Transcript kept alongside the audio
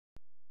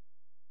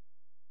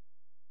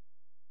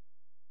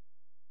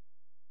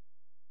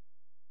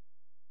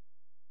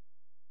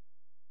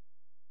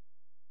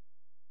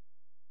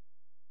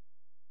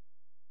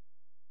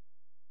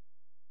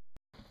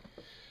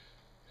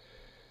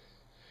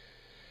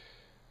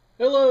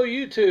Hello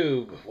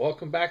YouTube,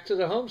 welcome back to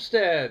the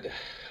Homestead.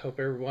 Hope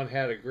everyone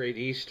had a great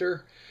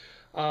Easter.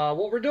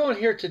 What we're doing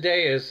here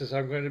today is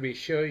I'm going to be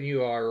showing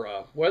you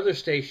our weather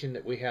station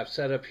that we have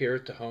set up here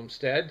at the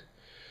Homestead.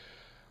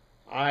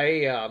 I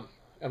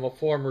am a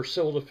former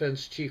Civil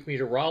Defense Chief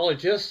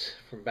Meteorologist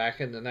from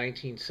back in the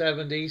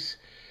 1970s,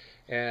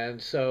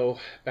 and so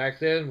back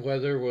then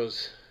weather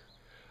was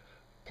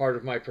part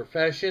of my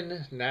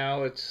profession.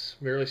 Now it's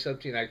merely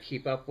something I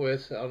keep up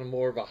with on a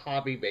more of a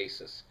hobby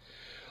basis.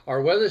 Our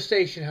weather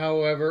station,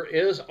 however,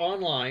 is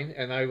online,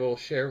 and I will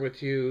share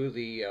with you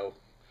the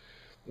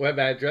web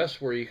address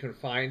where you can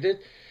find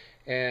it.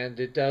 And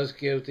it does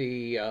give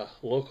the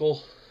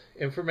local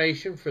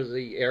information for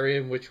the area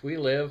in which we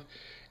live,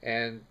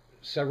 and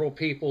several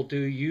people do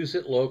use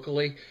it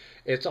locally.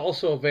 It's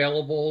also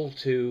available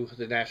to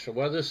the National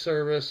Weather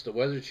Service, the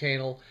Weather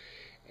Channel,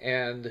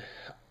 and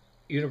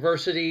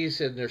universities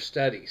in their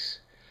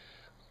studies.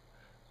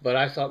 But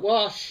I thought, well,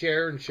 I'll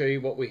share and show you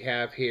what we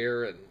have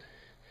here, and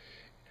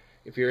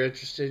if you're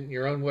interested in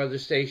your own weather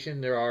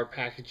station, there are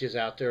packages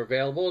out there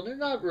available, and they're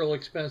not real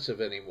expensive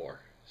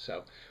anymore.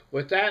 So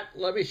with that,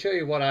 let me show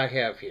you what I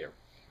have here.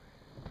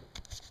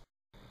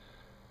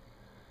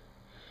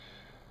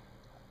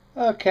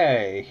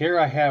 Okay, here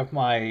I have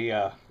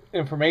my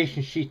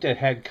information sheet that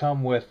had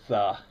come with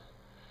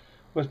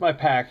my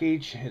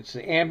package. It's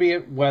the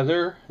Ambient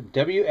Weather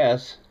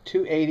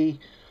WS280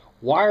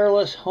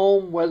 Wireless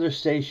Home Weather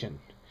Station.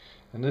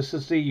 And this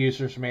is the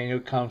user's manual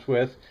it comes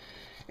with.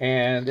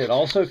 And it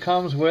also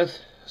comes with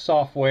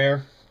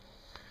software,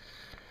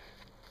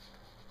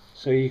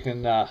 so you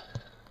can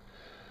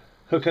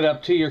hook it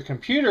up to your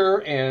computer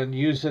and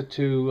use it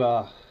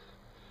to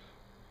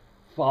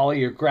follow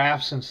your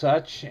graphs and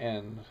such,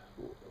 and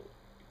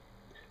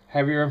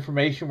have your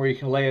information where you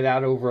can lay it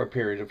out over a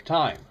period of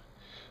time.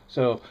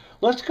 So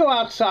let's go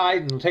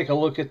outside and take a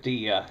look at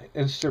the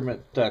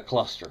instrument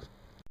cluster.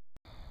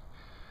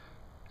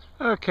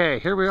 Okay,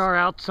 here we are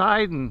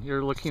outside, and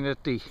you're looking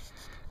at the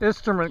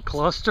instrument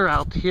cluster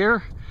out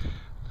here.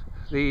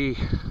 The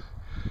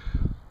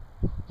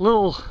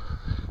little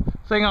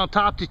thing on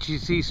top that you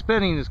see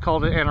spinning is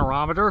called an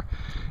anerometer.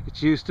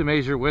 It's used to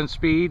measure wind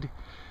speed.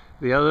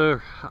 The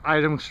other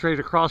item straight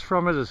across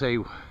from it is a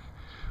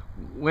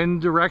wind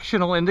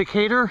directional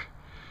indicator.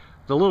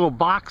 The little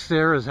box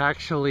there is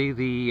actually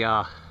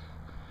the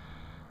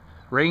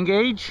rain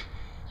gauge,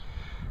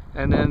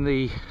 and then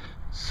the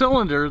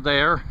cylinder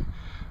there,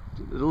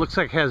 it looks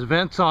like it has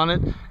vents on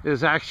it,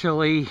 is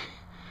actually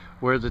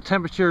where the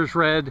temperature is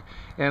read,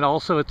 and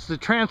also it's the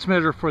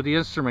transmitter for the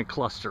instrument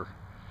cluster.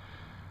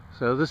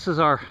 So this is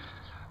our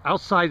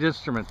outside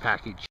instrument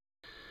package.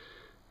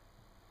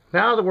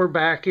 Now that we're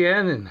back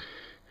in, and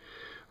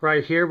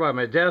right here by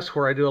my desk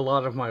where I do a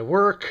lot of my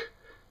work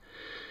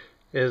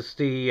is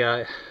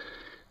the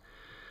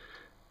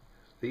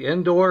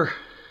indoor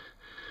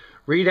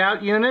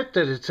readout unit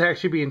that it's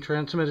actually being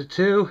transmitted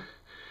to.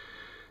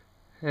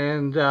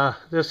 And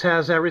this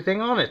has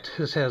everything on it.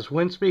 This has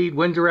wind speed,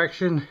 wind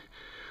direction,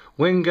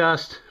 wind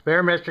gust,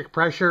 barometric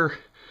pressure,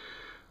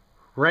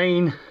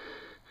 rain.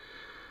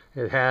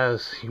 It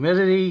has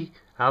humidity,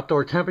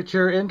 outdoor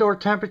temperature, indoor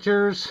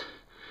temperatures,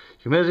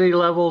 humidity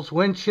levels,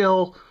 wind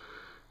chill,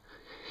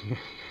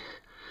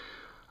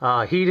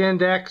 heat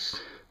index,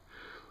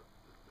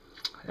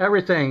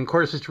 everything. Of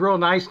course, it's real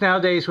nice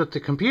nowadays with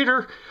the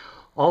computer.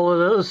 All of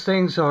those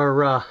things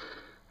are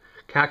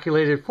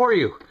calculated for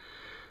you.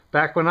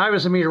 Back when I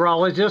was a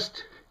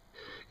meteorologist,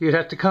 you'd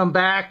have to come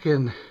back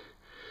and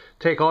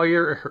take all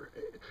your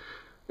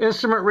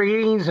instrument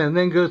readings and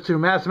then go through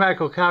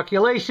mathematical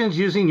calculations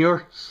using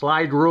your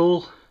slide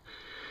rule.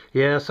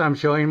 Yes, I'm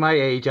showing my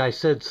age. I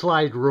said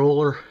slide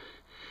ruler.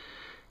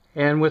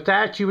 And with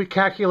that, you would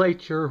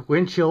calculate your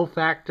wind chill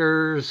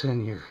factors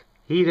and your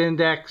heat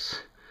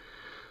index.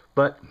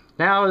 But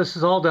now this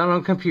is all done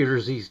on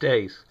computers these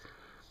days.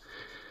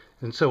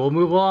 And so we'll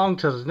move along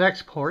to the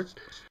next part.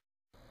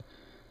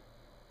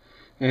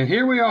 And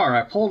here we are.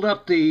 I pulled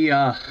up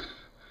the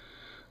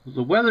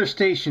weather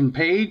station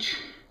page.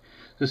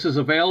 This is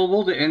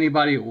available to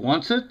anybody who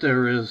wants it.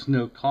 There is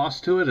no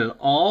cost to it at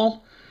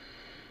all.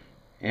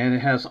 And it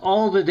has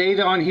all the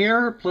data on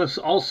here. Plus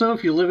also,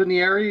 if you live in the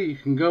area, you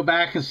can go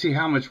back and see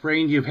how much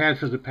rain you've had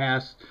for the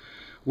past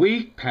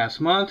week, past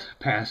month,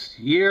 past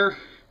year,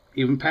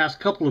 even past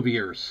couple of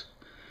years.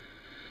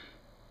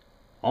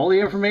 All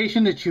the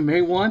information that you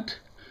may want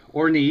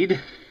or need.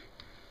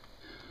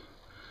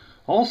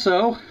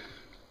 Also,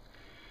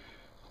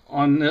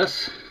 on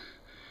this,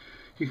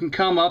 you can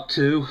come up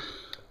to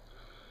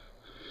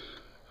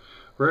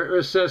where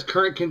it says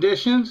current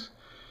conditions,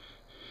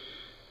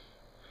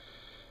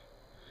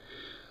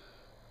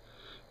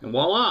 and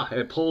voila,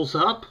 it pulls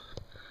up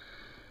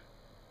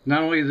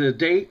not only the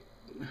date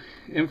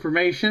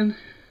information,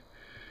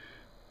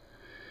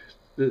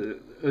 the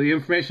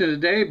information of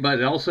the day, but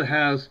it also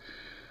has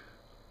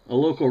a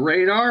local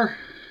radar,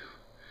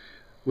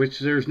 which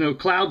there's no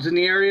clouds in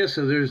the area,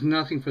 so there's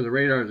nothing for the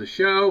radar to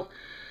show.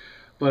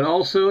 But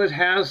also it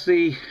has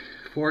the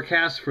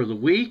forecast for the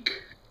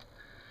week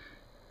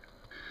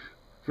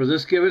for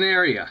this given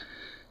area.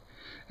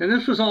 And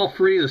this was all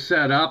free to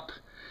set up,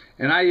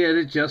 and I did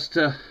it just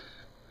to,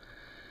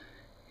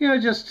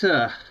 just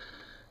to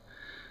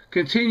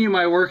continue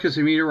my work as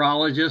a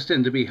meteorologist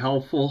and to be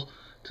helpful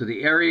to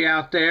the area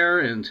out there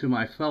and to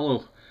my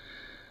fellow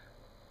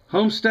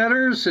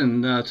homesteaders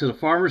and to the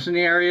farmers in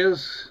the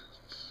areas,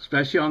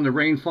 especially on the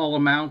rainfall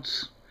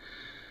amounts,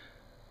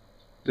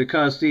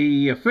 because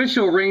the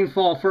official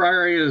rainfall for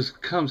our areas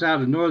comes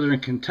out of northern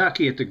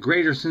Kentucky at the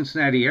Greater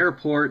Cincinnati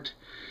Airport,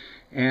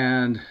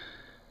 and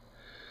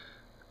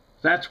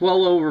that's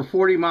well over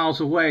 40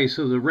 miles away,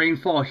 so the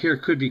rainfall here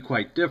could be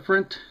quite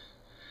different.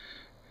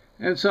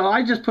 And so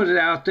I just put it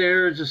out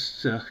there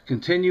just to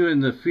continue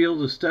in the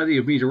field of study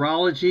of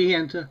meteorology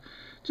and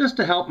just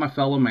to help my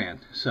fellow man.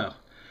 So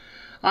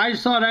I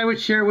just thought I would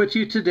share with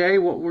you today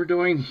what we're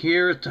doing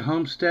here at the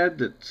homestead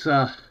that's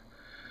a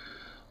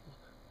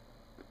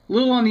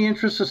little on the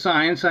interest of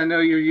science. I know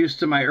you're used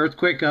to my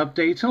earthquake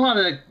updates. A lot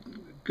of that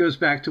goes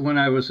back to when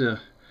I was a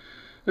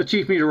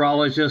chief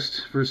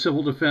meteorologist for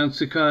civil defense,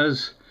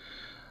 because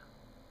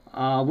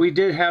we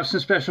did have some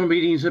special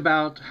meetings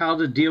about how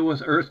to deal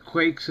with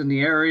earthquakes in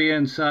the area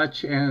and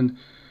such, and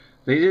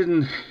they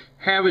didn't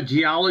have a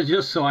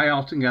geologist, so I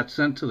often got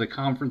sent to the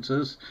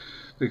conferences,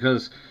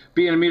 because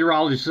being a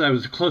meteorologist, I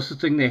was the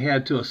closest thing they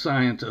had to a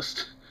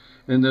scientist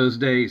in those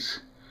days.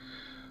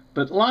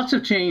 But lots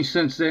have changed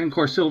since then. Of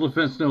course, civil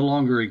defense no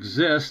longer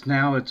exists.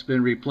 Now it's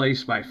been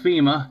replaced by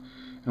FEMA,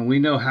 and we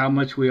know how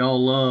much we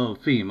all love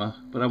FEMA,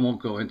 but I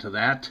won't go into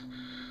that.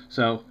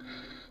 So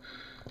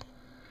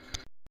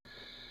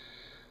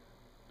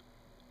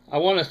I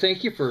want to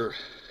thank you for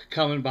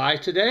coming by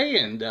today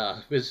and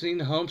visiting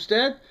the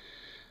homestead.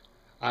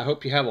 I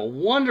hope you have a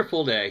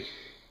wonderful day,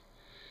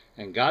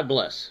 and God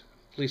bless.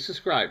 Please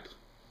subscribe.